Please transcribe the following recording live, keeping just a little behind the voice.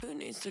Who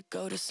needs to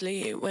go to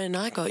sleep when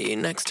I got you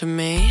next to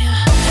me? All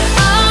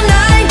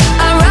night,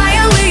 I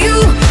ride with you.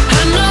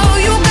 I know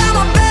you got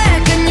my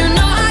back, and you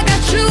know I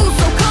got you.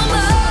 So come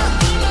on.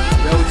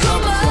 Yo, what's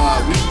up?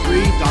 It's week 3,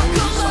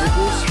 Dominant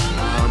Disciples.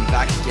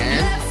 Back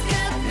again,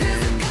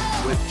 and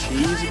with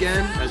cheese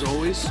again, as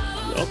always.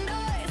 Yep.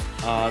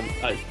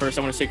 First,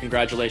 I want to say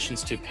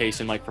congratulations to Pace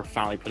and Mike for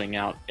finally putting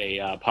out a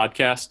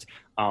podcast.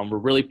 We're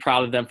really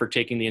proud of them for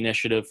taking the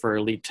initiative for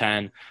Elite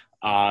 10.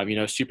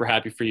 Super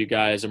happy for you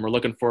guys, and we're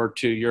looking forward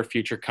to your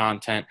future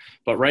content.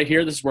 But right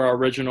here, this is where our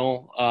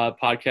original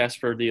podcast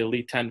for the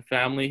Elite 10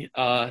 family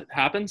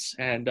happens,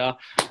 and I'm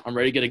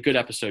ready to get a good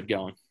episode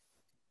going.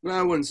 Well,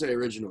 I wouldn't say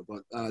original,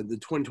 but the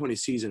 2020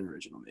 season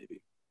original,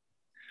 maybe.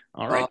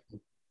 All right.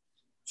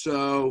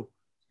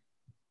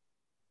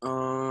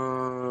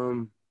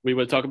 We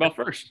would talk about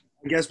first.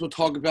 I guess we'll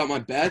talk about my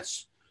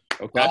bets.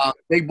 Okay.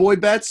 Big boy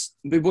bets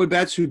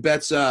who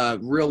bets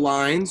real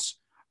lines.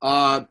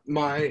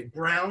 My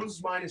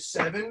Browns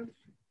 -7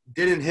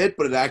 didn't hit,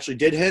 but it actually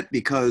did hit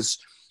because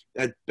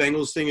that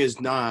Bengals thing is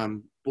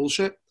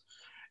bullshit.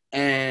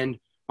 And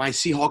my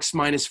Seahawks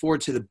 -4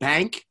 to the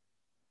bank.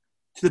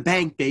 To the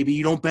bank, baby.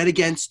 You don't bet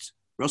against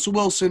Russell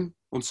Wilson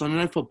on Sunday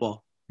Night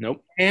Football.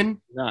 Nope.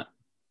 And Not.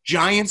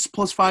 Giants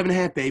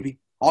 +5.5, baby.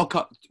 All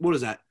cut. What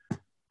is that?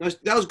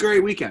 That was a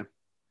great weekend.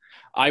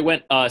 I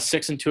went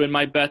 6-2 in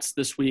my bets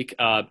this week.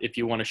 If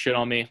you want to shit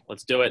on me,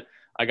 let's do it.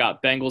 I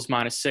got Bengals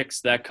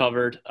 -6. That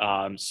covered.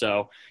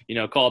 So,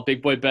 call it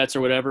big boy bets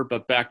or whatever,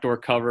 but backdoor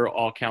cover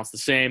all counts the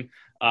same.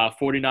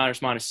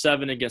 49ers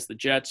 -7 against the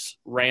Jets.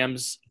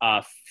 Rams,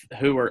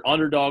 who were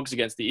underdogs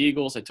against the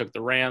Eagles. I took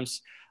the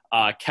Rams.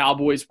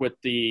 Cowboys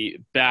with the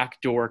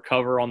backdoor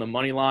cover on the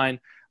money line.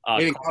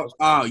 You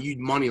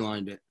money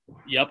lined it.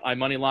 Yep, I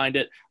money lined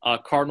it.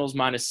 Cardinals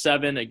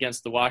 -7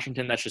 against the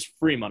Washington. That's just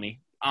free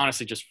money.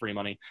 Honestly, just free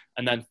money.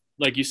 And then,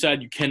 like you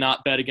said, you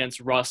cannot bet against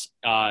Russ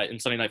in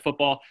Sunday Night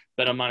Football.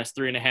 Bet on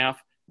 -3.5.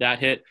 That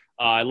hit.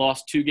 I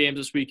lost 2 games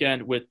this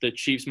weekend with the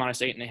Chiefs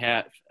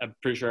 -8.5. I'm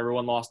pretty sure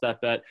everyone lost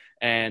that bet.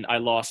 And I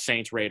lost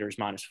Saints Raiders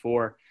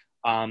 -4.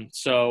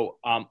 So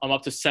I'm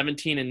up to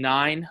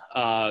 17-9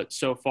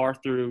 so far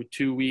through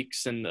 2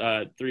 weeks and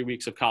 3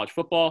 weeks of college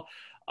football.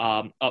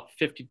 Up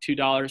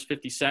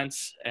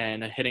 $52.50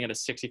 and hitting at a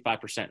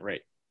 65%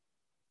 rate.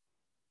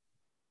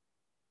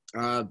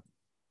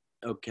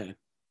 Okay.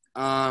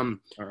 All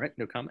right.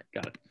 No comment.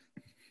 Got it.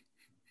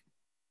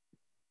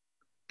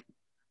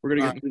 We're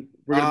gonna move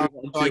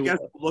on to, I guess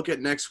we'll look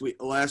at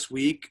last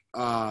week.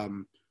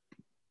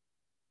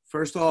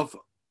 First off,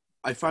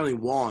 I finally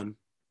won.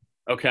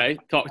 Okay.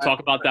 Talk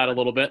about that a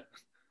little bit.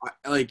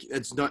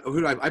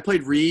 I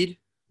played Reed.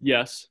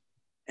 Yes.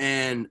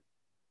 And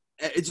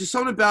it's just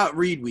something about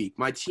Reed week.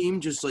 My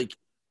team just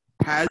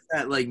has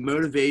that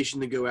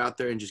motivation to go out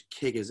there and just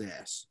kick his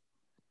ass.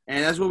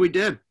 And that's what we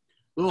did.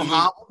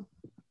 Hobbled.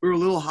 We were a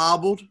little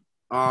hobbled.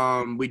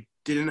 We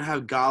didn't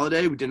have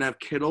Galladay. We didn't have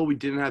Kittle. We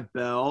didn't have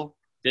Bell.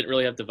 Didn't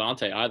really have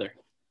Devontae either.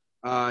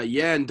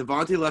 And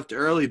Devontae left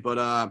early, but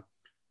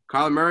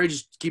Kyler Murray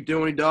just keep doing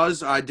what he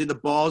does. I did the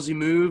ballsy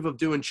move of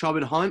doing Chubb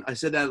and Hunt. I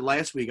said that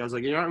last week. I was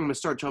like, I'm going to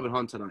start Chubb and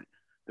Hunt tonight.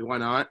 Why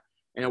not?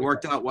 And it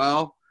worked out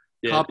well.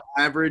 Yeah. Cup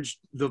average,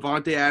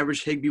 Devontae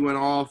average, Higbee went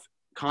off.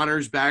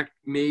 Connor's back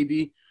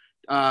maybe.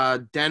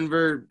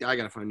 Denver, I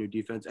got to find a new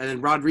defense. And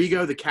then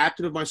Rodrigo, the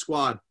captain of my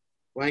squad.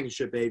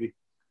 Blankenship, baby.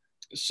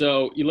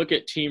 So you look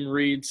at Team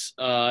Reed's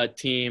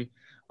team.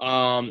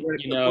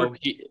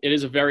 It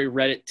is a very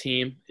Reddit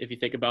team. If you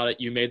think about it,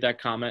 you made that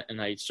comment, and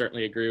I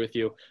certainly agree with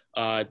you.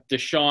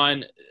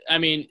 Deshaun,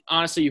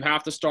 honestly, you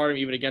have to start him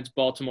even against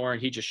Baltimore,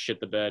 and he just shit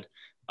the bed.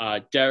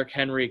 Derrick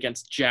Henry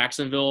against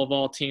Jacksonville, of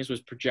all teams,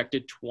 was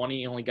projected 20.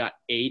 He only got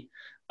 8.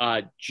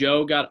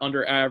 Joe got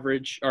under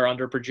average or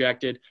under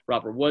projected.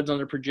 Robert Woods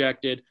under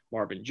projected.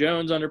 Marvin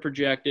Jones under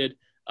projected.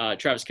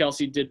 Travis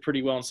Kelce did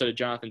pretty well instead of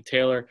Jonathan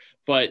Taylor.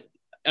 But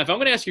if I'm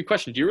going to ask you a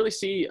question, do you really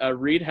see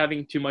Reed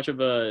having too much of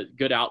a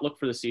good outlook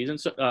for the season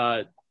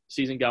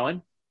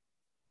going?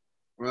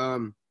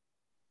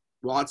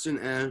 Watson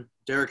and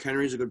Derrick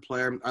Henry's a good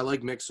player. I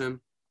like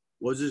Mixon.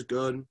 Woods is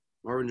good.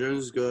 Marvin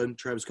Jones is good.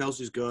 Travis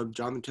Kelce's good.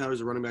 Jonathan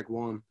Taylor's a running back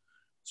 1.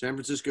 San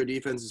Francisco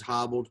defense is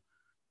hobbled.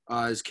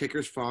 His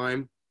kicker's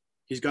fine.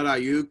 He's got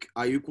Ayuk.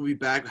 Ayuk will be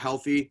back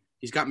healthy.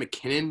 He's got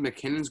McKinnon.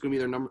 McKinnon's going to be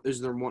their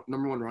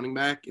number 1 running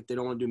back if they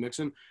don't want to do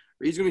Mixon.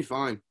 Reed's going to be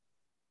fine.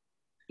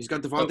 He's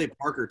got Devontae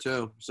Parker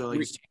too, so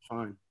he's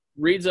fine.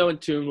 Reed's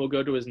 0-2 and will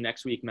go to his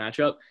next week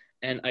matchup.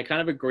 And I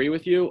kind of agree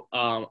with you.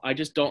 I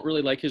just don't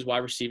really like his wide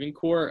receiving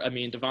core.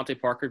 Devontae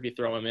Parker, if you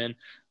throw him in,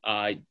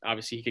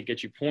 obviously he could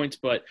get you points,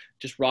 but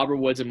just Robert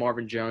Woods and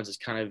Marvin Jones is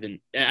kind of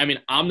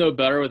I'm no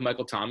better with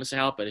Michael Thomas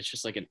out, but it's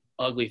just an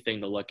ugly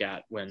thing to look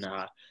at when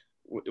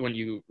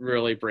you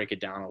really break it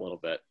down a little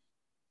bit.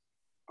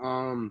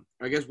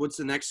 I guess what's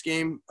the next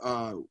game?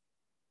 I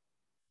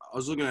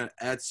was looking at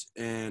Etz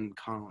and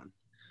Colin.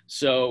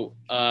 So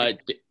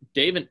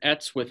Dave and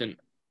Etz with an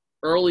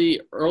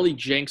early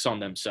jinx on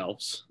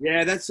themselves.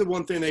 Yeah, that's the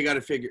one thing they got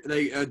to figure.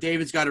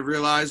 David's got to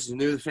realize,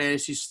 new to the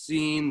fantasy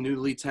scene, new to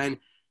Elite 10.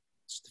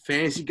 The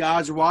fantasy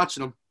gods are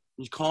watching them.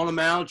 He's calling them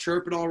out,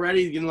 chirping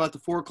already. He's going to let the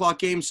 4 o'clock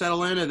game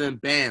settle in, and then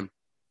bam,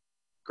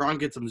 Gronk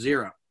gets him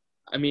 0.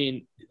 I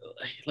mean,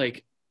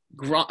 like,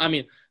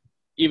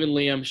 even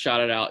Liam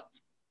shouted out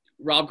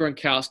Rob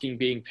Gronkowski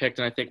being picked,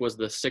 and I think was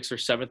the 6th or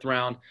 7th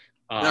round.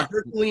 That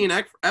Herculean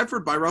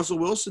effort by Russell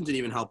Wilson didn't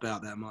even help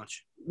out that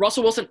much.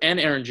 Russell Wilson and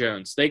Aaron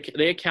Jones,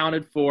 they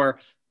accounted for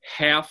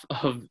half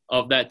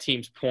of that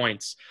team's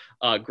points.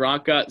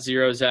 Gronk got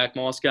 0, Zach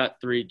Moss got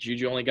 3,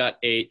 Juju only got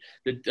 8.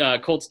 The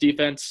Colts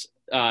defense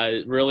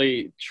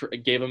really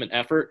gave him an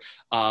effort,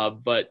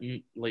 but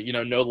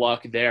no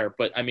luck there.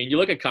 But I mean, you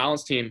look at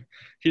Collins' team;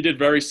 he did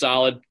very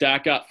solid.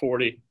 Dak got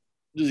 40,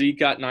 Zeke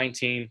got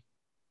 19,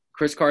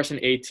 Chris Carson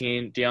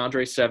 18,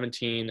 DeAndre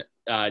 17.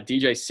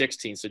 DJ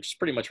 16, so just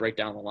pretty much right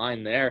down the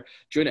line there.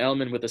 Julian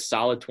Edelman with a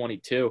solid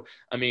 22.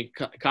 I mean,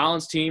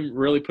 Collins' team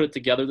really put it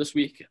together this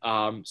week.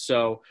 Collins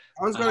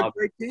got a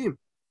great team.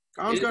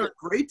 Collins got a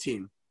great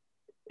team.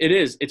 It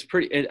is. It's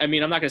pretty. I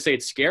mean, I'm not going to say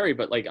it's scary,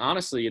 but like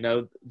honestly,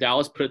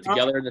 Dallas put it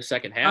together in the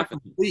second half.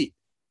 Complete.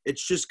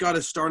 It's just got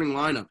a starting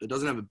lineup. It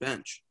doesn't have a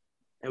bench,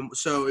 and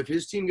so if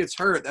his team gets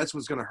hurt, that's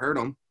what's going to hurt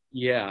him.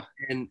 Yeah.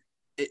 And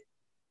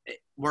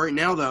right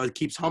now though, it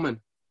keeps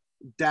humming.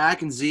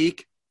 Dak and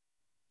Zeke.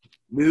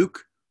 Nuke,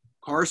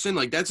 Carson,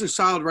 like that's a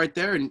solid right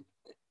there. And,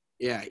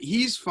 yeah,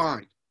 he's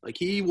fine. Like,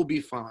 he will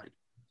be fine.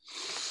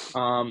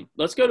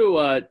 Let's go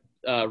to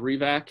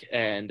Revac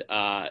and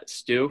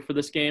Stu for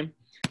this game,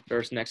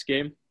 next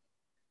game.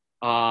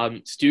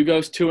 Stu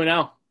goes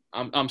 2-0.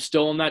 I'm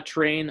still on that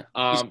train.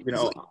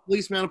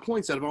 Least amount of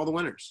points out of all the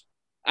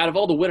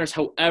winners.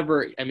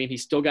 However, I mean, he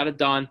still got it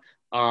done.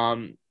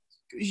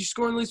 He's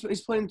scoring least.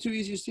 He's playing the 2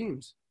 easiest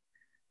teams.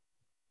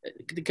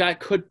 The guy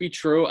could be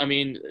true. I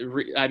mean,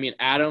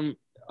 Adam,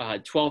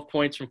 12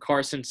 points from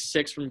Carson,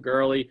 6 from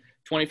Gurley,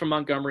 20 from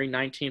Montgomery,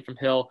 19 from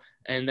Hill.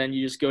 And then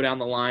you just go down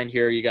the line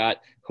here. You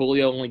got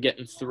Julio only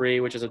getting 3,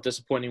 which is a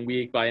disappointing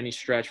week by any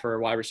stretch for a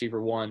wide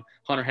receiver 1.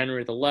 Hunter Henry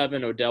with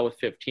 11, Odell with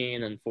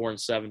 15, and 4 and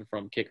 7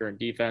 from kicker and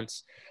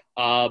defense.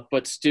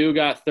 But Stu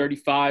got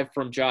 35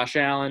 from Josh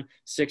Allen,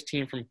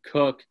 16 from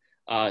Cook,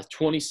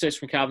 26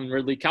 from Calvin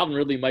Ridley. Calvin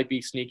Ridley might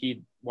be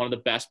sneaky, one of the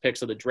best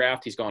picks of the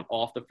draft. He's gone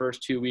off the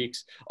first 2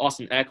 weeks.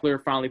 Austin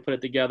Eckler finally put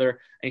it together, and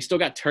he still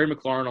got Terry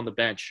McLaurin on the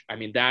bench. I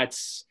mean,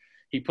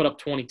 he put up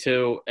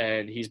 22,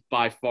 and he's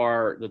by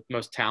far the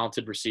most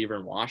talented receiver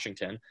in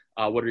Washington.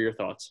 What are your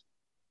thoughts?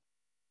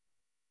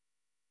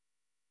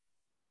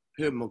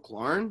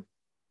 McLaurin?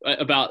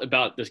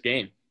 About this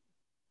game.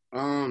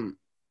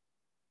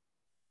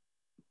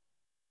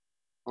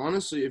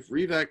 Honestly,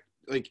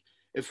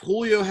 if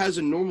Julio has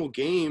a normal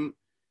game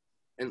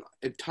and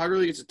if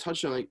Tyler gets a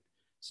touchdown,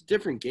 it's a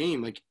different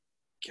game.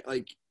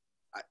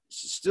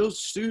 Still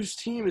Stu's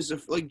team is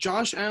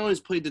Josh Allen has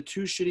played the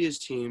 2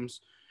 shittiest teams.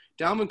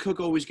 Dalvin Cook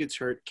always gets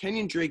hurt.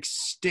 Kenyon Drake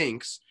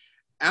stinks.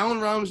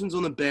 Allen Robinson's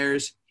on the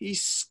Bears. He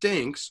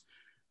stinks.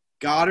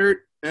 Goddard,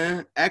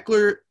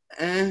 Eckler,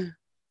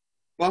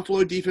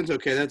 Buffalo defense,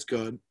 okay, that's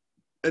good.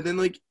 And then,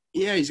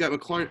 he's got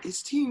McLaurin.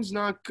 His team's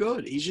not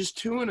good. He's just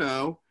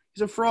 2-0.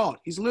 He's a fraud.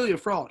 He's literally a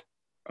fraud.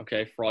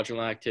 Okay,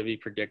 fraudulent activity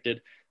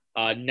predicted.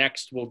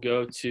 Next, we'll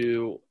go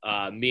to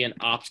me and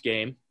Op's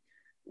game,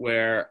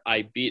 where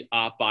I beat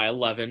Op by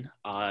 11.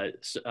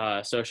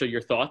 Social,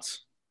 your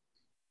thoughts?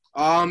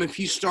 If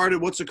he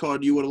started,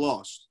 you would have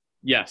lost.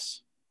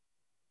 Yes,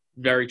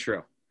 very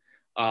true.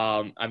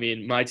 I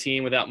mean, my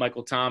team without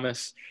Michael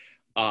Thomas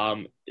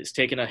is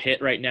taking a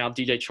hit right now.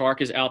 DJ Chark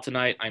is out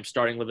tonight. I'm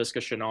starting Laviska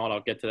Shenault.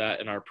 I'll get to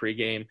that in our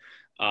pregame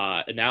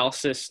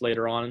analysis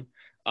later on.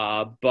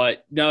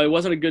 But no, it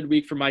wasn't a good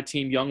week for my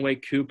team.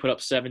 Younghoe Koo put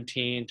up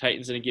 17.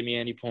 Titans didn't give me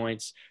any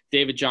points.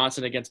 David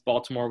Johnson against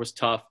Baltimore was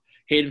tough.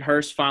 Hayden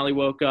Hurst finally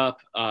woke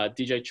up.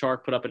 DJ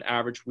Chark put up an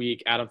average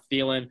week. Adam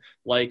Thielen,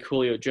 like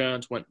Julio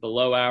Jones, went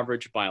below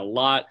average by a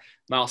lot.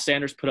 Miles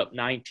Sanders put up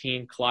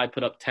 19. Clyde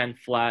put up 10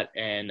 flat.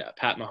 And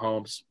Pat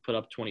Mahomes put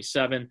up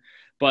 27.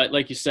 But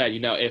like you said,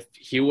 if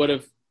he would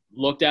have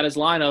looked at his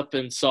lineup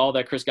and saw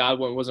that Chris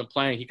Godwin wasn't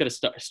playing, he could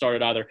have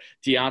started either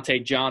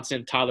Deontay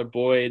Johnson, Tyler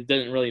Boyd. It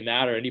didn't really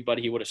matter.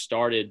 Anybody he would have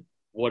started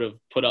would have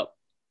put up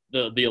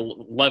the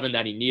 11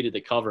 that he needed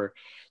to cover.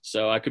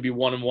 So I could be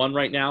 1-1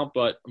 right now,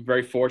 but I'm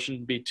very fortunate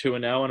to be 2-0,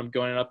 and I'm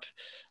going up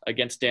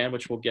against Dan,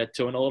 which we'll get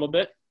to in a little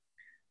bit.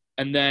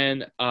 And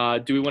then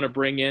do we want to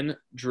bring in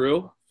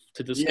Drew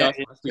to discuss?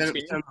 Yeah,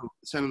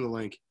 send him the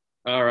link.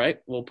 All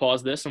right. We'll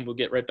pause this, and we'll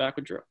get right back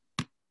with Drew.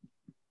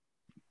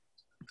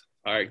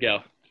 All right, go.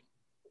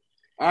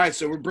 All right,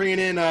 so we're bringing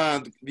in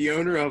the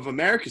owner of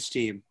America's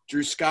team,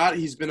 Drew Scott.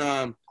 He's been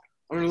under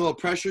a little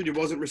pressure. He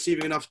wasn't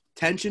receiving enough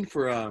attention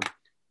for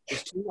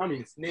his team. I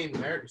mean, it's named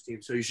America's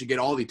team, so you should get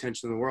all the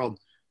attention in the world.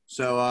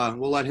 So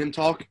we'll let him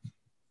talk.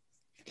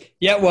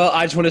 Yeah, well,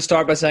 I just want to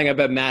start by saying I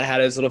bet Matt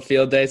had his little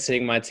field day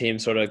seeing my team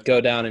sort of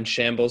go down in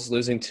shambles,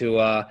 losing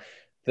to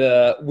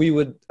we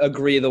would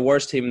agree, the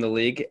worst team in the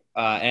league,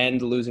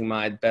 and losing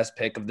my best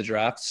pick of the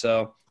draft.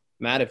 So,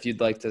 Matt, if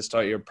you'd like to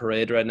start your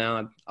parade right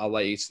now, I'll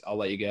let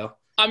you go.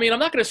 I mean, I'm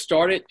not going to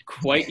start it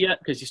quite yet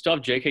because you still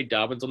have J.K.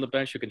 Dobbins on the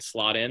bench who can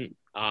slot in.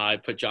 I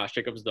put Josh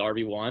Jacobs the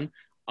RB1.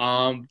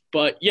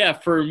 But yeah,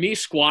 for me,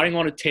 squatting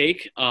on a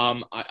take,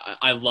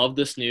 I love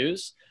this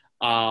news,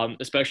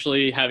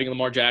 especially having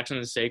Lamar Jackson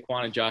and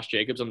Saquon and Josh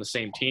Jacobs on the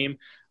same team.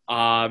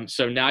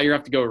 So now you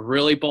have to go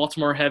really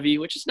Baltimore heavy,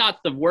 which is not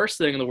the worst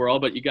thing in the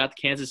world, but you got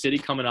Kansas City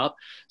coming up.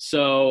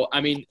 So,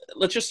 I mean,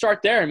 let's just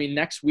start there. I mean,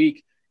 next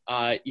week,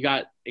 you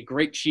got a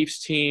great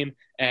Chiefs team.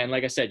 And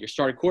like I said, you're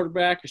starting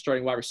quarterback, you're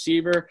starting wide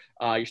receiver,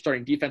 you're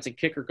starting defense and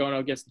kicker going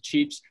against the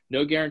Chiefs.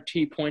 No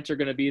guarantee points are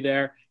going to be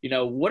there.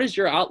 What is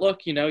your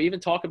outlook? Even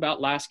talk about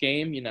last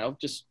game,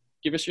 just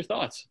give us your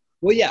thoughts.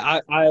 Well, yeah,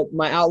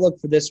 my outlook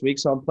for this week.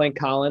 So I'm playing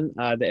Colin,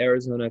 the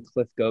Arizona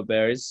Cliff Go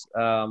Bears,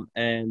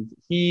 and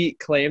he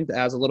claimed,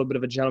 as a little bit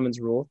of a gentleman's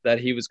rule, that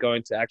he was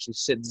going to actually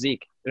sit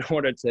Zeke in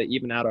order to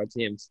even out our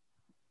teams.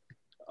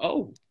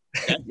 Oh,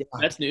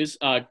 that's news.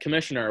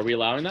 Commissioner, are we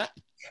allowing that?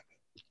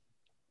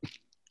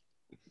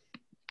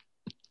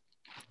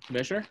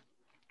 Commissioner,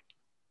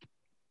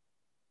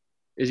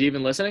 is he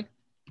even listening?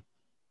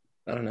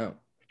 I don't know.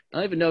 I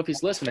don't even know if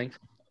he's listening,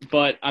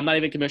 but I'm not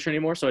even commissioner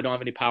anymore, so I don't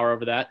have any power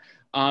over that.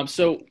 I just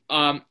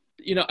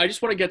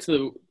want to get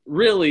to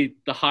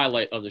the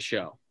highlight of the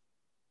show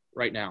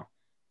right now.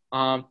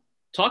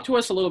 Talk to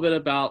us a little bit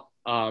about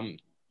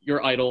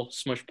your idol,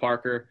 Smush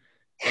Parker,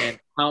 and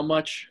how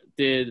much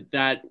did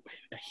that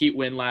Heat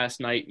win last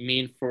night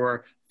mean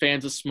for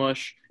fans of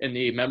Smush and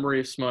the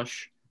memory of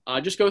Smush?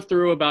 Just go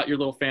through about your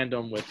little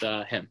fandom with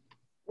him.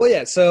 Well,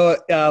 yeah. So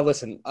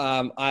listen,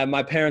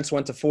 my parents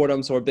went to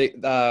Fordham, so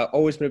we're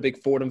always been a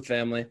big Fordham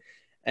family.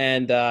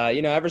 And,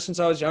 ever since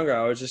I was younger,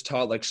 I was just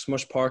taught, like,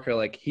 Smush Parker,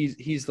 like,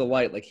 he's the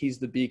light, like, he's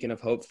the beacon of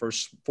hope for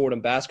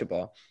Fordham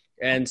basketball.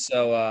 And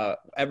so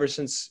ever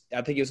since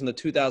I think he was in the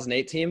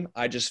 2008 team,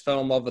 I just fell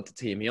in love with the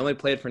team. He only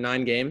played for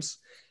 9 games.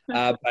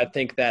 But I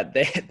think that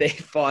they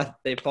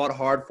fought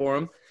hard for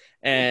him.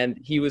 And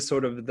he was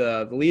sort of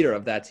the leader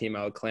of that team,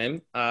 I would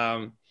claim,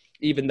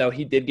 even though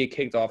he did get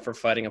kicked off for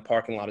fighting a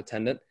parking lot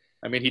attendant.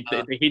 I mean,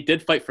 he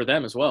did fight for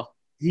them as well.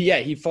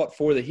 He fought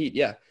for the Heat,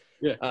 yeah.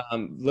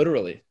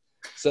 Literally.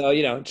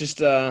 So,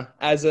 just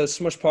as a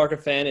Smush Parker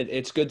fan,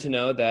 it's good to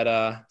know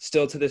that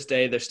still to this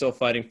day, they're still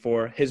fighting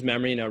for his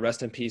memory.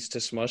 Rest in peace to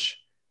Smush.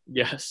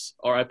 Yes,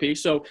 RIP.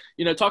 So,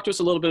 talk to us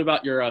a little bit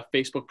about your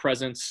Facebook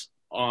presence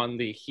on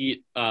the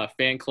Heat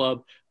fan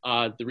club,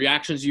 the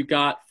reactions you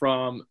got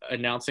from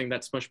announcing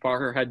that Smush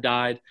Parker had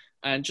died,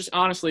 and just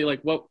honestly,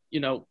 like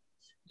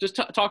just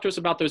talk to us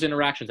about those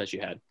interactions that you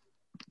had.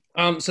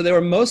 So they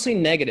were mostly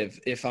negative,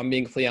 if I'm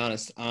being completely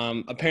honest.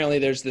 Apparently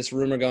there's this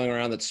rumor going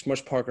around that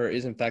Smush Parker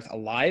is in fact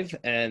alive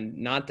and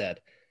not dead.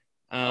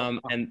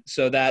 And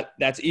so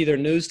that's either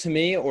news to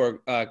me or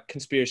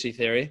conspiracy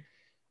theory.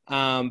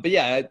 But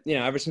yeah,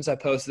 ever since I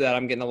posted that,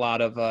 I'm getting a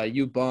lot of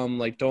you bum,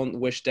 like, don't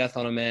wish death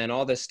on a man,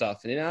 all this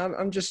stuff. And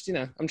I'm just,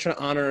 I'm trying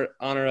to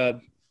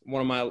honor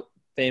one of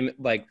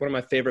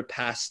my favorite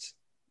past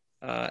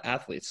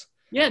athletes.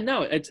 Yeah,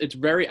 no, it's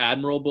very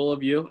admirable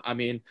of you. I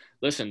mean,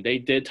 listen,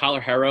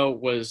 Tyler Herro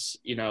was,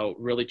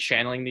 really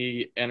channeling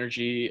the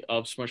energy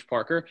of Smush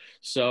Parker.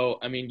 So,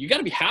 I mean, you got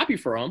to be happy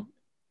for him.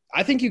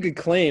 I think you could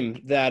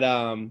claim that,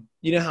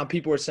 how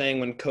people were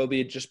saying when Kobe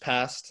had just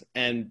passed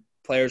and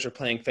players are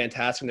playing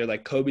fantastic and they're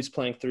like, Kobe's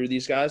playing through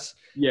these guys.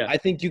 Yeah. I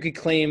think you could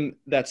claim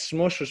that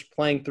Smush was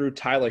playing through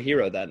Tyler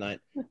Herro that night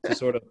to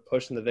sort of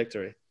push in the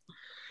victory.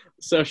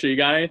 So, you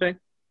got anything?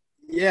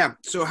 Yeah.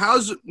 So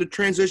how's the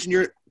transition?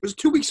 It was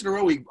 2 weeks in a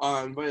row we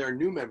invited our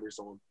new members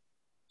on.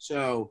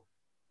 So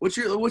what's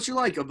your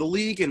like of the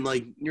league and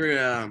like your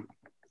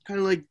kind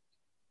of like, I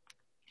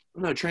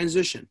don't know,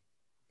 transition?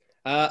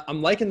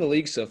 I'm liking the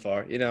league so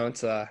far.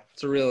 It's a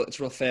real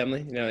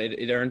family.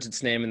 It earns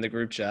its name in the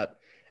group chat.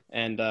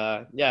 And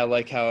I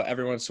like how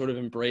everyone sort of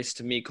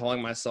embraced me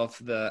calling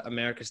myself the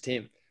America's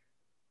team.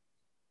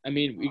 I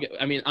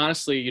mean,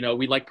 honestly,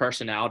 we like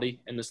personality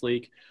in this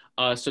league.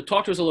 So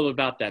talk to us a little bit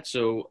about that.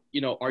 So,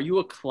 are you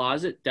a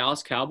closet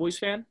Dallas Cowboys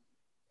fan?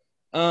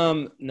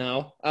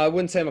 No, I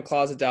wouldn't say I'm a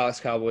closet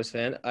Dallas Cowboys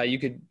fan.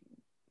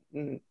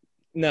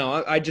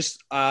 No, I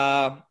just,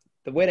 the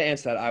way to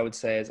answer that, I would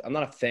say, is I'm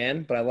not a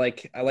fan, but I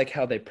like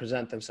how they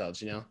present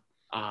themselves,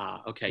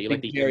 Okay. You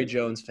like the Jerry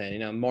Jones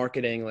fan,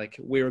 marketing, like,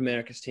 we're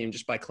America's team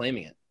just by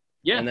claiming it.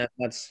 Yeah. And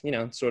that's,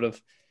 sort of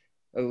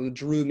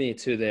drew me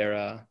to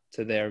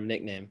their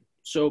nickname.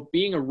 So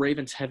being a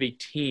Ravens heavy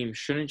team,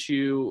 shouldn't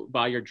you,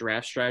 by your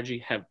draft strategy,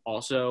 have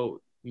also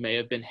may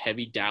have been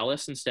heavy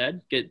Dallas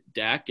instead? Get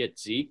Dak, get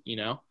Zeke,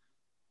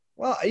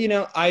 Well,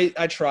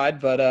 I tried,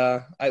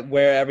 but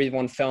where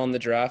everyone fell in the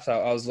draft,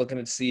 I was looking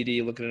at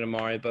CD, looking at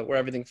Amari, but where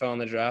everything fell in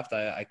the draft,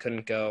 I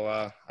couldn't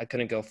go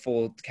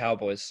full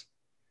Cowboys.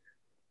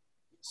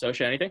 So,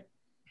 anything?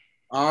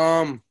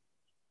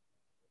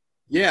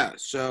 Yeah.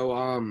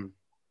 So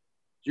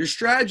your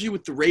strategy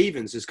with the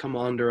Ravens has come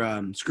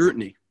under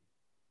scrutiny.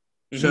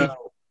 Mm-hmm.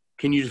 So,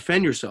 can you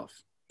defend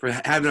yourself for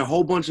having a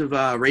whole bunch of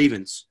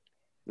Ravens?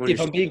 If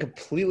I'm being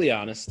completely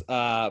honest,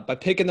 by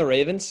picking the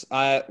Ravens,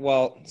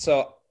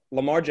 so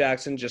Lamar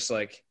Jackson, just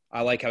like,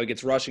 I like how he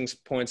gets rushing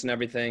points and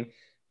everything,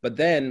 but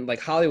then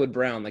like Hollywood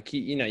Brown, like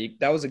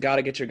that was a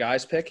gotta get your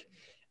guys pick,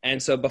 and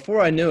so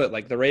before I knew it,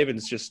 like the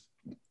Ravens just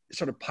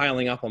sort of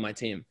piling up on my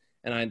team.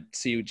 And I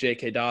see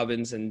J.K.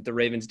 Dobbins and the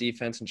Ravens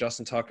defense and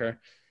Justin Tucker.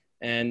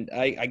 And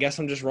I guess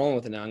I'm just rolling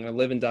with it now. I'm going to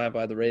live and die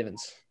by the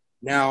Ravens.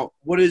 Now,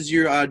 what is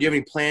your do you have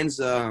any plans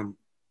for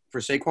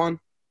Saquon?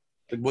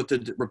 Like what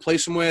to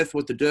replace him with,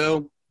 what to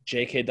do?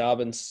 J.K.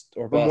 Dobbins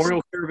or bust.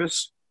 Memorial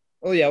service?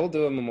 Oh, yeah, we'll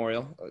do a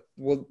memorial.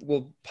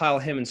 We'll pile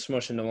him and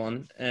Smush into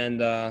one. And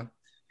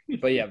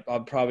but, yeah,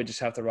 I'll probably just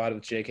have to ride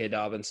with J.K.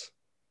 Dobbins.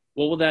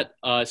 What will that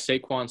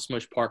Saquon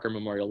Smush Parker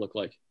memorial look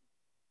like?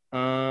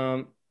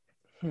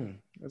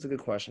 That's a good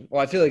question.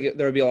 Well, I feel like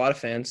there would be a lot of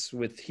fans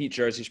with Heat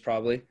jerseys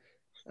probably,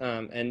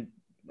 and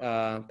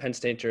Penn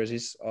State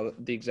jerseys, all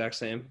the exact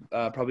same.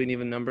 Probably an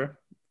even number.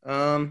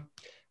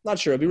 Not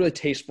sure. It'd be really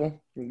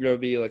tasteful. There would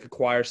be like a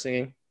choir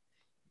singing.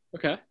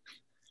 Okay.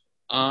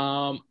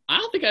 I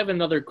don't think I have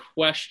another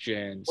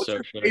question. What's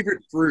your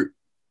favorite fruit?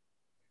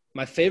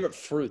 My favorite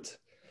fruit?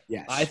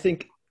 Yes. I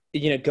think,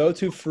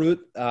 go-to fruit,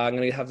 I'm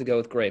going to have to go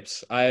with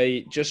grapes.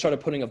 I just started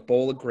putting a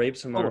bowl of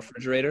grapes in my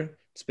refrigerator.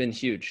 It's been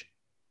huge.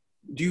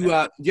 Do you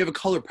have a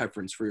color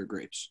preference for your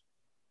grapes?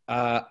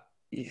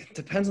 It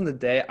depends on the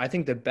day. I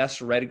think the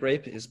best red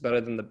grape is better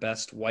than the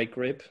best white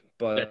grape,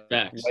 but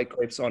white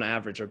grapes on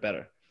average are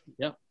better.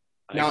 Yep.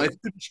 Now, if you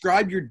could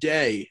describe your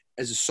day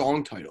as a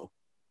song title,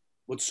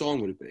 what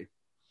song would it be?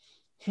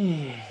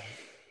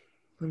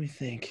 Let me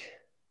think.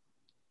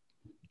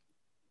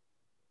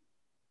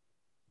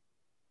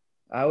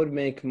 I would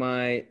make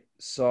my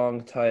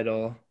song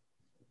title.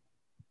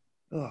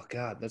 Oh,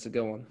 God, that's a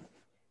good one.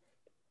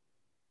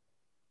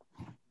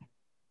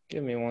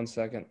 Give me 1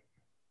 second.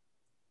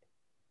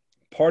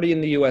 Party in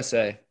the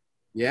USA.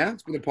 Yeah,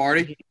 it's been a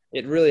party.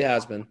 It really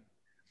has been.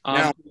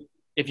 Now,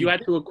 if you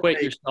had to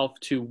equate yourself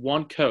to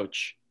one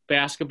coach,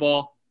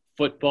 basketball,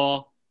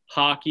 football,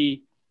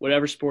 hockey,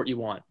 whatever sport you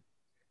want,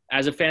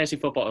 as a fantasy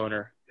football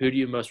owner, who do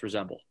you most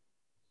resemble?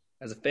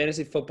 As a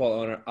fantasy football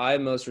owner, I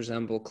most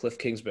resemble Cliff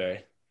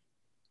Kingsbury.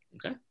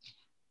 Okay.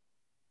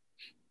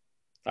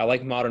 I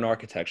like modern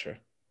architecture.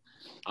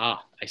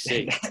 Ah, I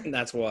see.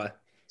 That's why.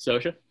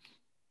 Sosha?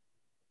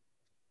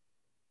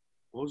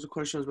 What was the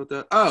question about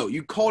that? Oh,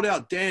 you called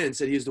out Dan and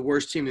said he's the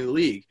worst team in the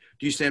league.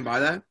 Do you stand by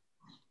that?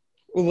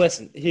 Well,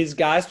 listen, his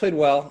guys played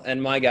well,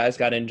 and my guys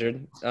got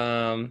injured.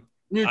 Your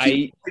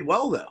team played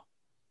well, though.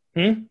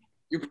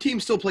 Your team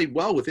still played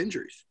well with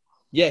injuries.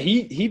 Yeah,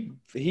 he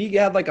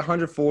had like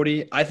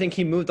 140. I think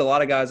he moved a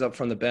lot of guys up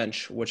from the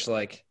bench, which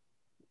I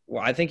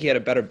think he had a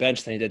better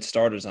bench than he did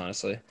starters,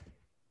 honestly.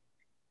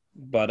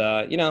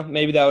 But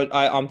maybe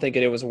I'm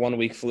thinking it was a 1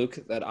 week fluke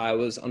that I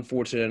was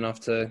unfortunate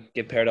enough to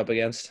get paired up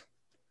against.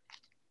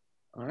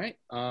 All right.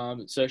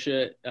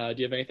 Sosha, do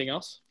you have anything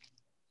else?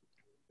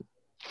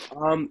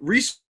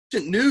 Recent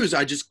news,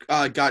 I just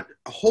got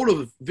a hold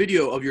of a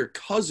video of your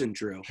cousin,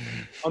 Drew,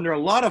 under a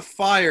lot of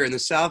fire in the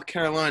South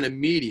Carolina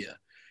media.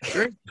 Are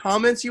there any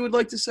comments you would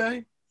like to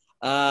say?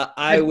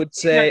 I would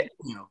say,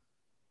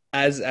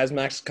 as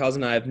Max's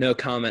cousin, I have no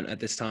comment at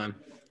this time.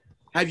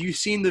 Have you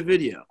seen the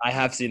video? I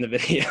have seen the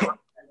video.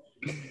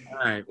 All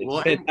right.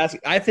 Well,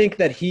 I think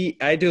that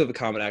I do have a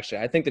comment, actually.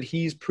 I think that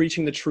he's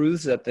preaching the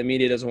truths that the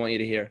media doesn't want you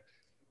to hear.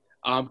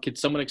 Could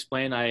someone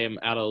explain? I am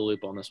out of the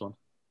loop on this one.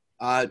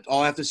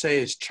 All I have to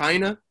say is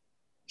China. Oh,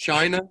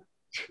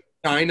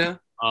 China.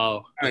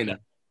 Okay.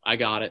 I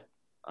got it.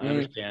 I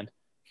understand.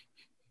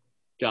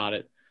 Got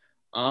it.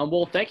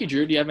 Well, thank you,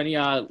 Drew. Do you have any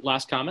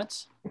last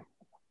comments?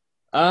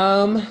 You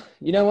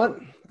know what?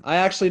 I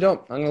actually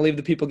don't. I'm going to leave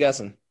the people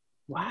guessing.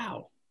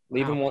 Wow.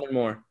 Leave them wanting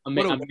more. A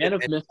man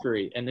of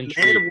mystery and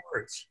intrigue. Man of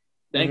words.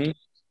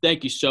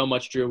 Thank you so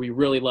much, Drew. We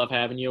really love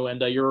having you, and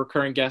you're a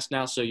recurring guest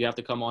now, so you have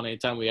to come on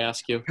anytime we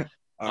ask you.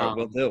 All right,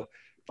 we'll do.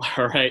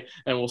 All right,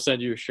 and we'll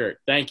send you a shirt.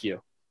 Thank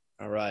you.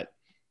 All right.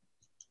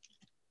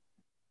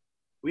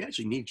 We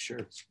actually need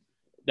shirts.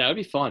 That would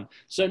be fun.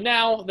 So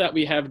now that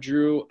we have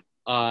Drew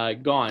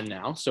gone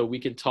now, so we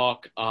can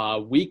talk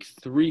week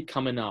 3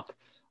 coming up.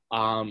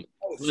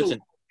 Listen.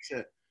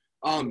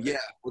 Yeah,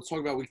 let's talk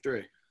about week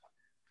 3.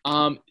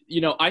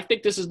 I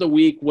think this is the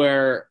week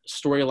where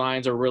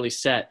storylines are really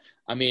set.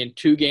 I mean,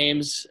 2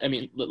 games. I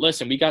mean,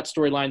 listen, we got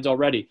storylines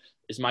already.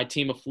 Is my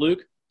team a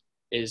fluke?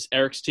 Is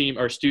Eric's team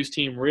or Stu's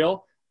team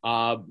real?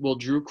 Will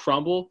Drew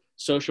crumble?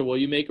 Sosha, will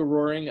you make a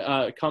roaring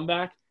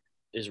comeback?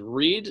 Is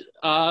Reed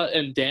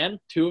and Dan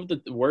 2 of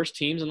the worst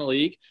teams in the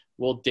league?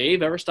 Will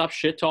Dave ever stop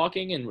shit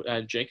talking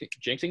and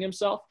jinxing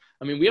himself?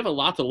 I mean, we have a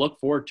lot to look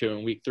forward to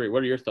in week 3.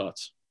 What are your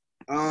thoughts?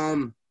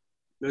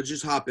 Let's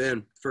just hop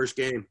in. First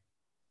game.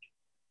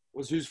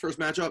 Who's first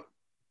matchup?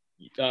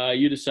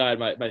 You decide.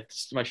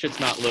 My shit's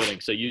not loading,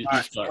 so you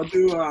start. I'll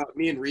do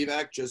me and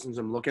Revac just since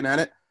I'm looking at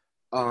it.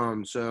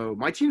 So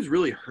my team's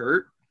really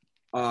hurt.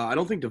 I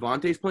don't think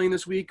Devontae's playing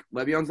this week.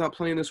 Le'Veon's not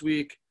playing this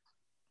week.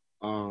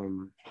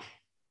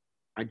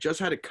 I just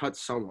had to cut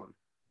someone.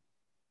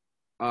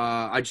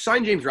 I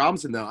signed James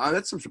Robinson, though.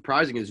 That's some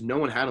surprising is no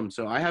one had him,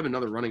 so I have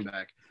another running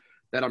back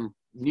that I'm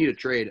need to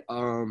trade.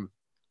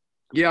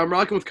 Yeah, I'm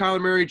rocking with Kyler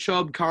Murray,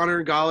 Chubb,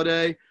 Connor,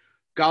 Galladay.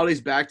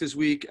 Galladay's back this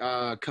week.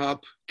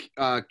 Kupp,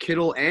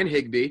 Kittle, and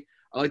Higbee.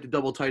 I like the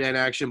double tight end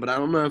action, but I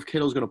don't know if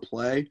Kittle's going to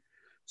play.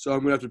 So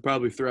I'm gonna have to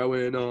probably throw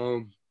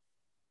in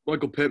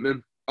Michael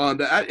Pittman.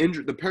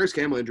 The Paris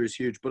Campbell injury is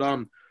huge, but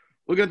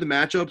looking at the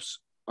matchups,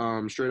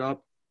 straight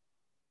up,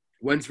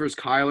 Wentz versus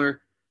Kyler.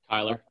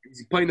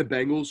 He's playing the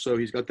Bengals, so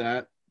he's got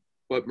that.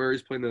 But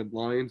Murray's playing the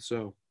Lions,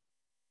 so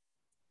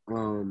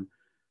Todd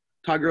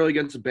Gurley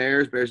against the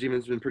Bears. Bears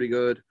defense has been pretty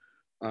good.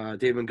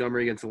 David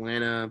Montgomery against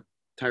Atlanta.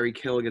 Tyreek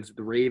Hill against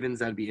the Ravens.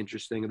 That'd be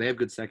interesting. They have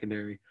good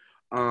secondary.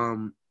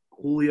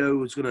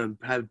 Julio is going to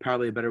have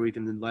probably a better week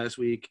than last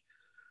week.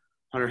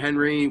 Hunter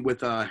Henry with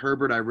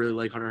Herbert. I really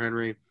like Hunter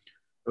Henry.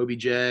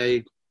 OBJ.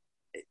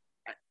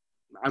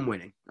 I'm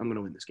winning. I'm going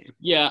to win this game.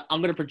 Yeah, I'm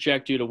going to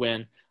project you to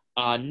win.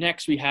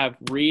 Next, we have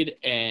Reed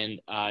and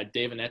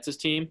Dave and Etz's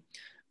team.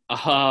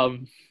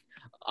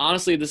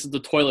 Honestly, this is the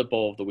toilet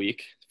bowl of the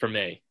week for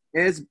me.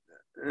 It's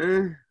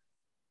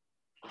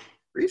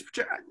Reed's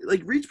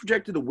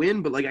projected to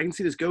win, but I can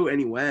see this go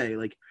anyway.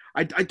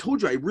 I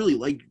told you I really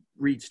like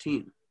Reed's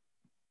team.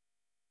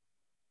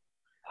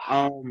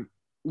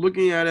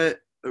 Looking at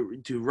it,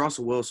 dude,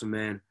 Russell Wilson,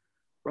 man.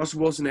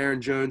 Russell Wilson,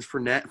 Aaron Jones,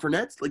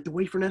 Fournette's the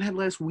way Fournette had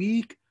last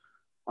week.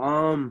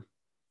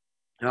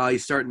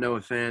 He's starting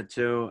Noah Fant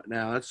too.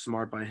 Now that's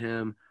smart by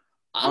him.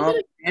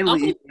 I'm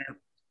gonna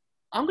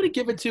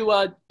give it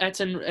to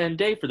Etz and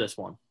Dave for this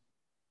one.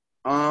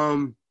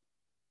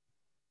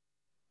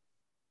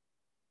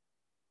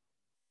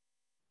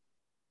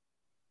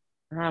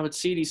 With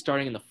CD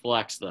starting in the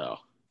flex though.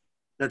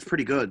 That's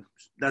pretty good.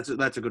 That's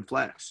a good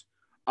flex.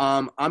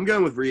 I'm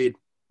going with Reed.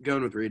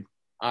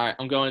 All right,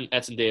 I'm going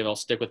Etz and Dave. I'll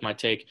stick with my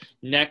take.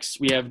 Next,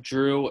 we have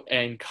Drew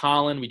and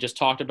Colin. We just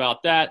talked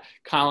about that.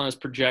 Colin is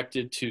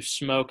projected to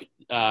smoke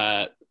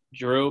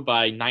Drew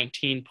by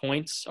 19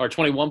 points, or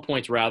 21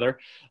 points rather.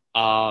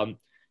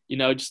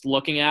 Just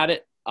looking at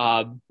it,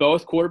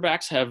 both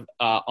quarterbacks have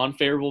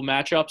unfavorable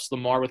matchups.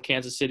 Lamar with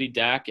Kansas City,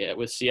 Dak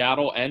with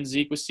Seattle, and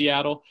Zeke with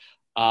Seattle.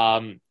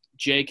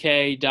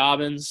 J.K.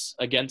 Dobbins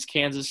against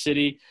Kansas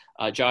City,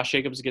 Josh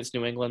Jacobs against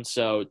New England.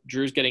 So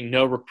Drew's getting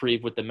no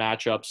reprieve with the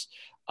matchups.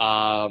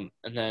 And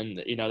then,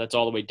 that's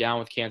all the way down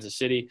with Kansas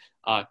City.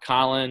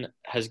 Colin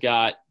has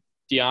got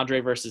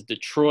DeAndre versus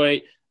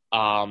Detroit,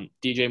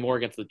 DJ Moore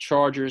against the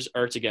Chargers,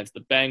 Ertz against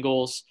the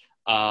Bengals,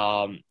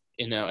 and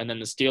then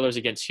the Steelers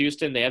against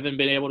Houston. They haven't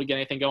been able to get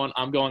anything going.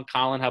 I'm going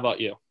Colin. How about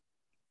you?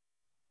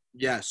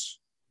 Yes.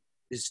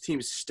 His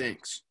team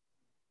stinks.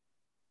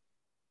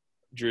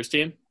 Drew's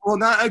team?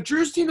 Well,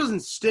 Drew's team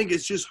doesn't stink.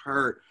 It's just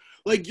hurt.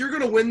 You're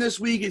going to win this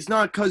week. It's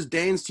not because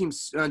Dan's team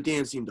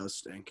does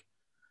stink.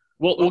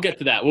 We'll get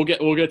to that. We'll get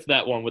to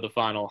that one with the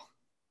final.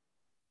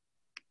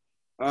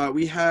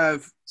 We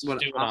have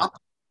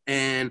Op,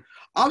 and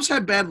Op's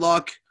had bad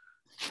luck.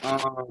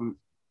 I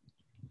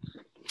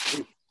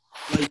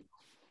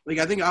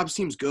think Op's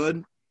team's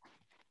good.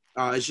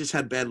 It's just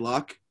had bad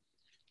luck.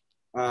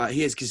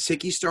 He has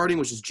Gesicki starting,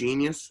 which is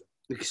genius.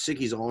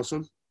 Gesicki's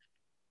awesome.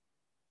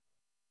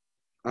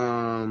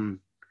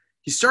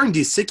 He's starting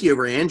Gesicki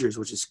over Andrews,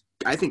 which is,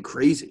 I think,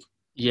 crazy.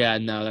 Yeah,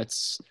 no,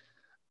 that's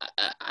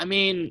 – I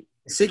mean –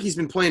 Gesicki's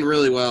been playing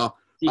really well.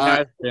 He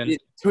has been.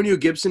 Antonio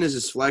Gibson as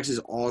his flex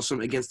is awesome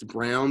against the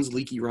Browns,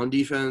 leaky run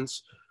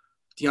defense.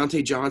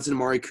 Deontay Johnson,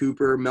 Amari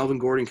Cooper, Melvin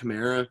Gordon,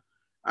 Kamara.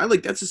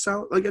 That's a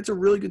solid – that's a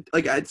really good –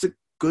 it's a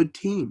good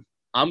team.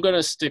 I'm going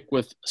to stick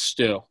with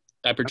Stu.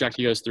 I project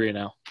he goes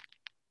 3-0.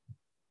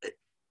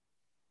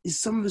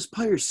 Some of his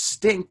players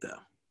stink, though.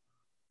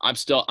 I'm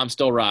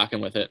still rocking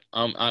with it.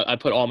 I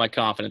put all my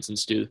confidence in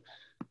Stu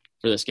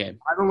for this game.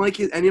 I don't like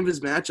any of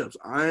his matchups.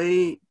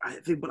 I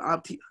think, but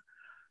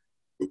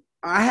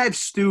I have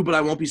Stu, but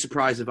I won't be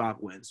surprised if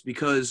Op wins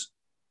because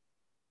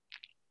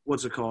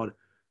what's it called?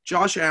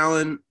 Josh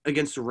Allen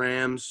against the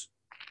Rams,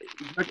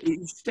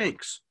 he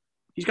stinks.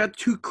 He's got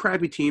two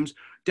crappy teams.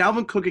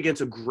 Dalvin Cook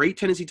against a great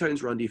Tennessee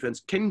Titans run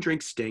defense. Kenyon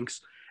Drake stinks.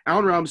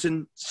 Allen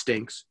Robinson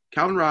stinks.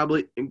 Calvin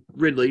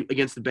Ridley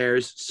against the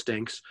Bears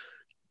stinks.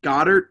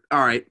 Goddard, all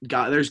right.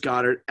 There's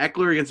Goddard.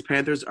 Eckler against the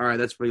Panthers, all right.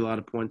 That's pretty a lot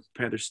of points.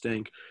 Panthers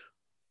stink.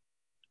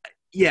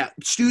 Yeah,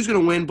 Stu's going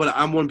to win, but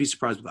I won't be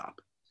surprised with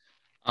Op.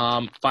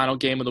 Final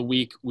game of the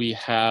week, we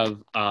have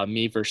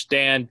me versus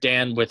Dan.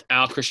 Dan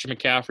without Christian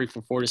McCaffrey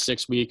for 4 to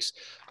 6 weeks.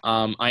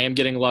 I am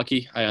getting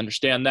lucky. I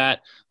understand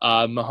that.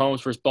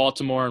 Mahomes versus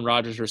Baltimore and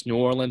Rodgers versus New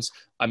Orleans.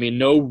 I mean,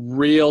 no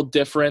real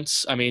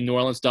difference. I mean, New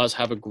Orleans does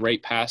have a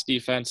great pass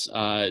defense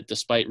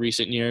despite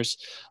recent years.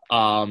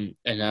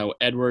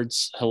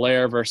 Edwards,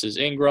 Hilaire versus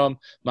Ingram,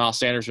 Miles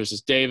Sanders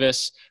versus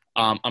Davis.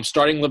 I'm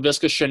starting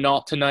Laviska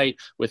Shenault tonight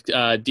with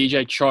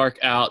DJ Chark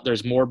out.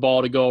 There's more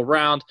ball to go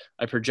around.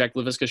 I project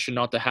Laviska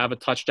Shenault to have a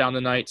touchdown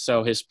tonight,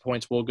 so his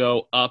points will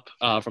go up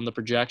from the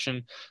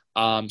projection.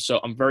 So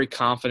I'm very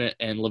confident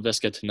in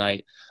Laviska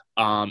tonight.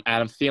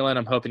 Adam Thielen,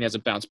 I'm hoping he has a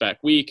bounce-back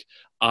week.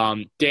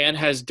 Dan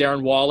has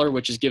Darren Waller,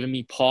 which is giving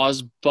me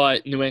pause,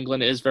 but New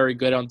England is very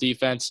good on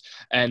defense.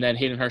 And then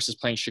Hayden Hurst is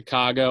playing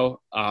Chicago.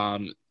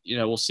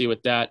 We'll see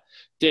with that.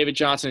 David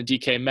Johnson and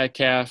DK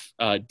Metcalf.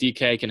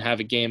 DK can have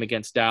a game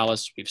against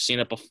Dallas. We've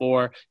seen it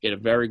before. He had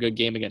a very good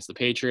game against the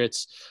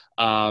Patriots.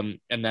 And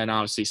then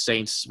obviously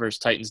Saints versus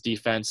Titans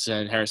defense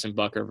and Harrison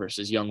Butker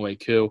versus Younghoe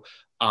Koo.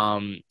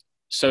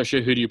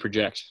 Sosha, who do you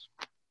project?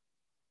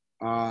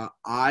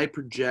 I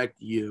project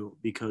you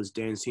because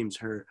Dan's team's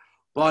hurt.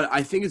 But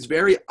I think it's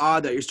very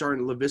odd that you're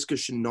starting Laviska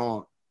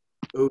Shenault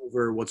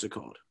over what's it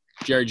called?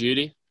 Jerry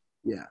Jeudy?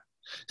 Yeah.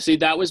 See,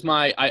 that was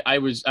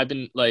I've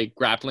been like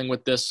grappling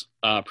with this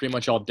pretty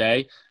much all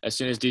day as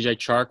soon as DJ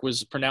Chark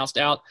was pronounced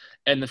out.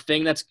 And the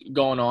thing that's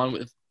going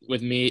on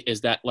with me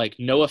is that like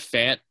Noah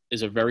Fant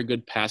is a very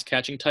good pass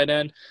catching tight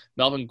end.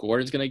 Melvin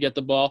Gordon's going to get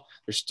the ball.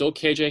 There's still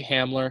KJ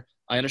Hamler.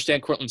 I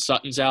understand Cortland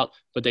Sutton's out,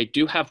 but they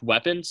do have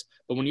weapons.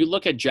 But when you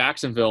look at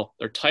Jacksonville,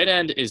 their tight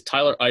end is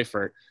Tyler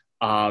Eifert.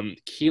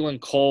 Keelan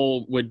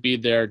Cole would be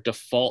their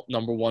default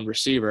number one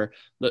receiver.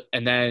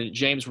 And then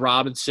James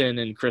Robinson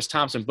and Chris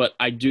Thompson. But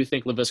I do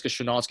think Laviska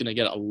Shenault is going to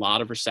get a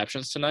lot of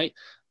receptions tonight.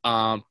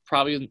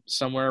 Probably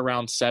somewhere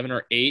around 7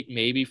 or 8,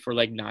 maybe for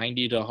like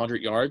 90 to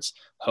 100 yards,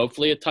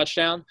 hopefully a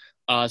touchdown.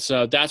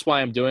 So that's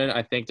why I'm doing it.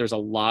 I think there's a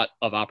lot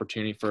of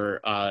opportunity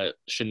for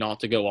Shenault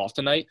to go off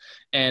tonight.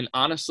 And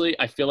honestly,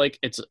 I feel like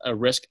it's a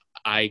risk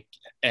I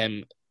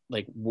am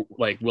like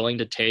willing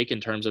to take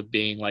in terms of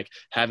being like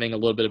having a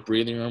little bit of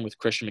breathing room with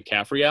Christian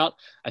McCaffrey out.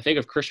 I think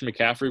if Christian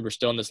McCaffrey were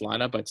still in this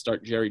lineup, I'd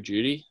start Jerry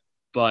Jeudy,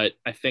 but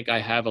I think I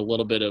have a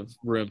little bit of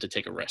room to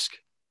take a risk.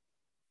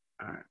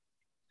 All right.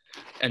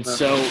 And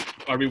so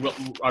are we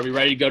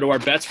ready to go to our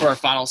bets for our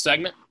final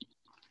segment?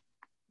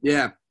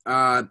 Yeah.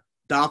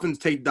 Dolphins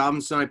take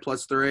Dolphins tonight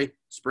 +3.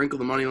 Sprinkle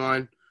the money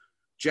line.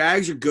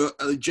 Jags are good.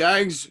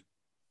 Jags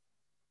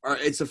are.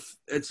 It's a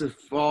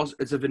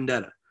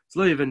vendetta. It's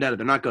literally a vendetta.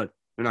 They're not good.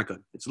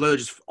 It's literally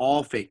just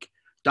all fake.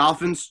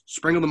 Dolphins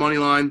sprinkle the money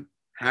line.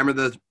 Hammer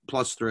the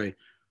 +3.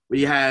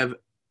 We have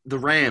the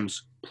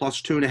Rams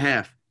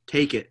 +2.5.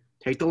 Take it.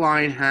 Take the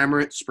line.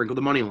 Hammer it. Sprinkle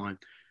the money line.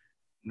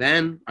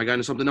 Then I got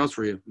into something else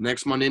for you.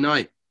 Next Monday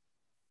night,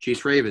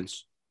 Chiefs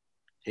Ravens.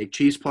 Take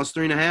Chiefs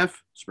 +3.5.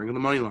 Sprinkle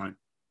the money line.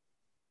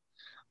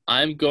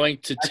 I'm going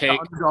to take.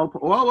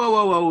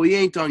 Whoa! We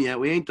ain't done yet.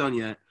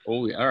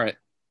 Oh, yeah. All right.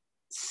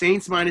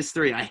 Saints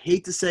 -3. I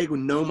hate to say it with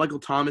no Michael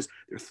Thomas.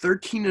 They're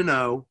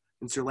 13-0.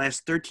 It's their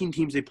last 13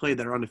 teams they played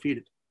that are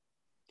undefeated.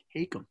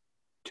 Take them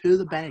to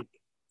the bank.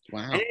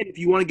 Wow. And if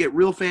you want to get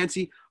real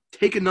fancy,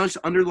 take a nice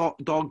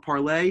underdog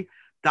parlay.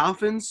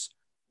 Dolphins,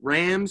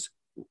 Rams,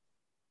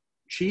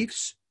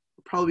 Chiefs,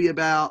 probably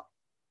about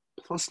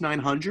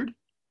 +900.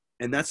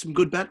 And that's some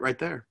good bet right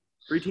there.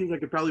 3 teams I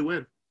could probably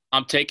win.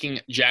 I'm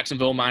taking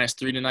Jacksonville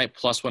 -3 tonight,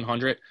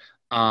 +100.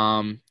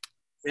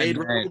 Fade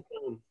right on the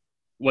dome.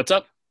 What's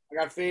up? I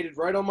got faded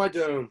right on my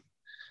dome.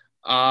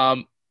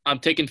 I'm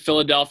taking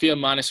Philadelphia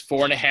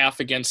 -4.5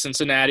 against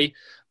Cincinnati.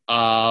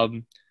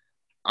 I'm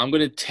going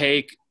to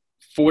take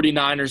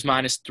 49ers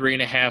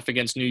 -3.5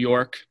 against New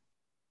York.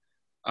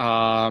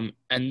 And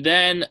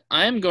then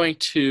I'm going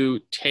to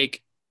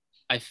take,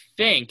 I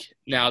think,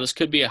 now this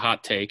could be a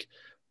hot take,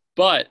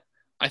 but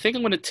I think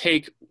I'm going to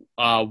take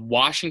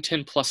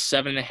Washington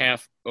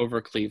 +7.5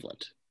 over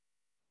Cleveland.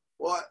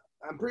 Well,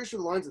 I'm pretty sure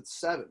the line's at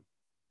 7.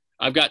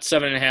 I've got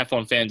 7.5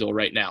 on FanDuel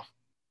right now.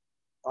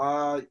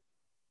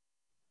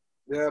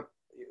 Yeah,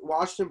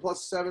 Washington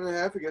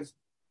 +7.5 against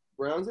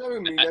Browns. I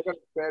mean, they got a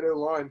better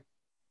line.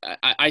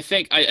 I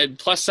think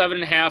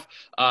 +7.5.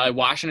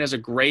 Washington has a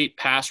great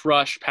pass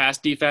rush, pass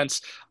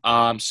defense.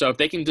 So if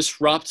they can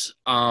disrupt,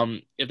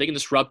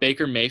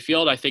 Baker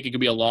Mayfield, I think it could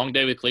be a long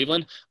day with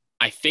Cleveland.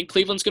 I think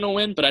Cleveland's going to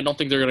win, but I don't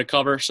think they're going to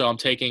cover. So I'm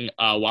taking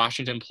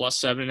Washington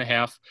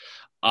 +7.5.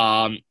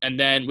 And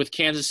then with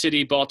Kansas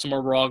City,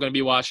 Baltimore, we're all going to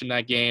be watching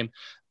that game.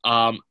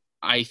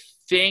 I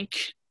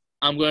think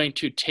I'm going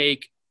to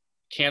take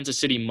Kansas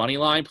City money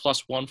line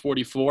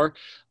 +144,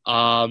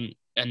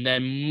 and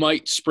then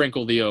might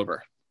sprinkle the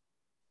over.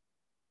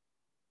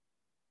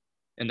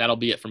 And that'll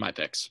be it for my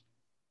picks.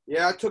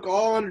 Yeah, I took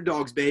all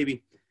underdogs,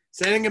 baby.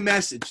 Sending a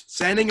message.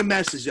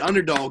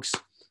 Underdogs.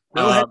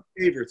 No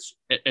favorites.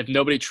 If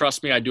nobody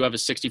trusts me, I do have a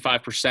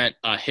 65%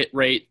 hit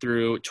rate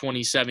through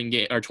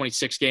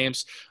 26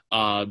 games. For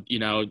all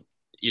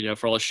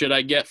the shit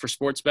I get for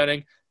sports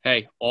betting,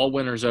 hey, all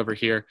winners over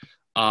here.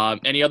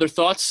 Any other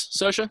thoughts,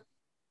 Sosha?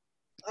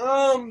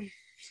 I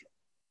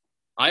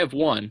have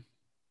one.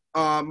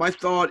 My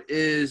thought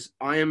is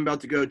I am about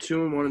to go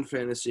 2-1 in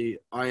fantasy.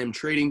 I am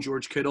trading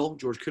George Kittle.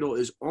 George Kittle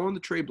is on the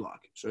trade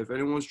block. So if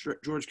anyone wants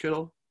George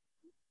Kittle,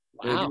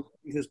 wow,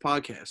 his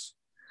podcast.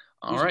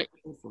 All right.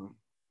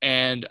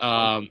 And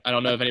I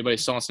don't know if anybody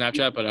saw on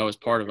Snapchat, but I was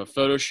part of a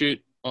photo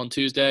shoot on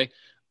Tuesday.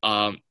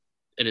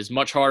 It is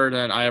much harder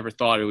than I ever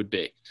thought it would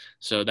be.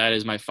 So that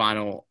is my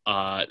final.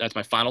 That's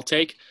my final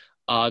take.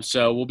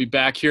 So we'll be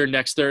back here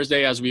next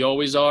Thursday as we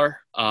always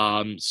are.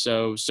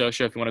 So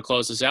Sosha, if you want to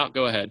close this out,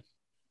 go ahead.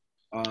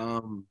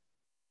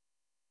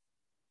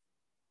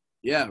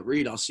 Yeah,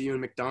 Reed, I'll see you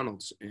in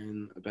McDonald's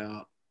in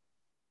about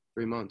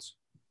 3 months.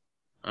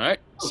 All right.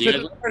 See Fifth you.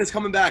 and a Friend is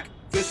coming back.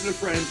 Fifth and a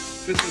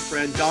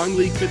Friend. Dong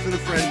League, Fifth and a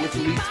Friend with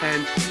Elite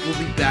 10 will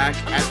be back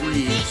at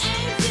Reed's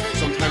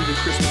sometime in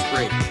Christmas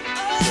break.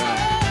 So.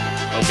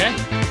 Okay.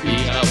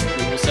 We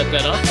will set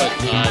that up, but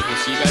we'll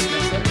see you guys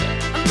next Thursday.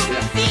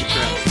 Yeah,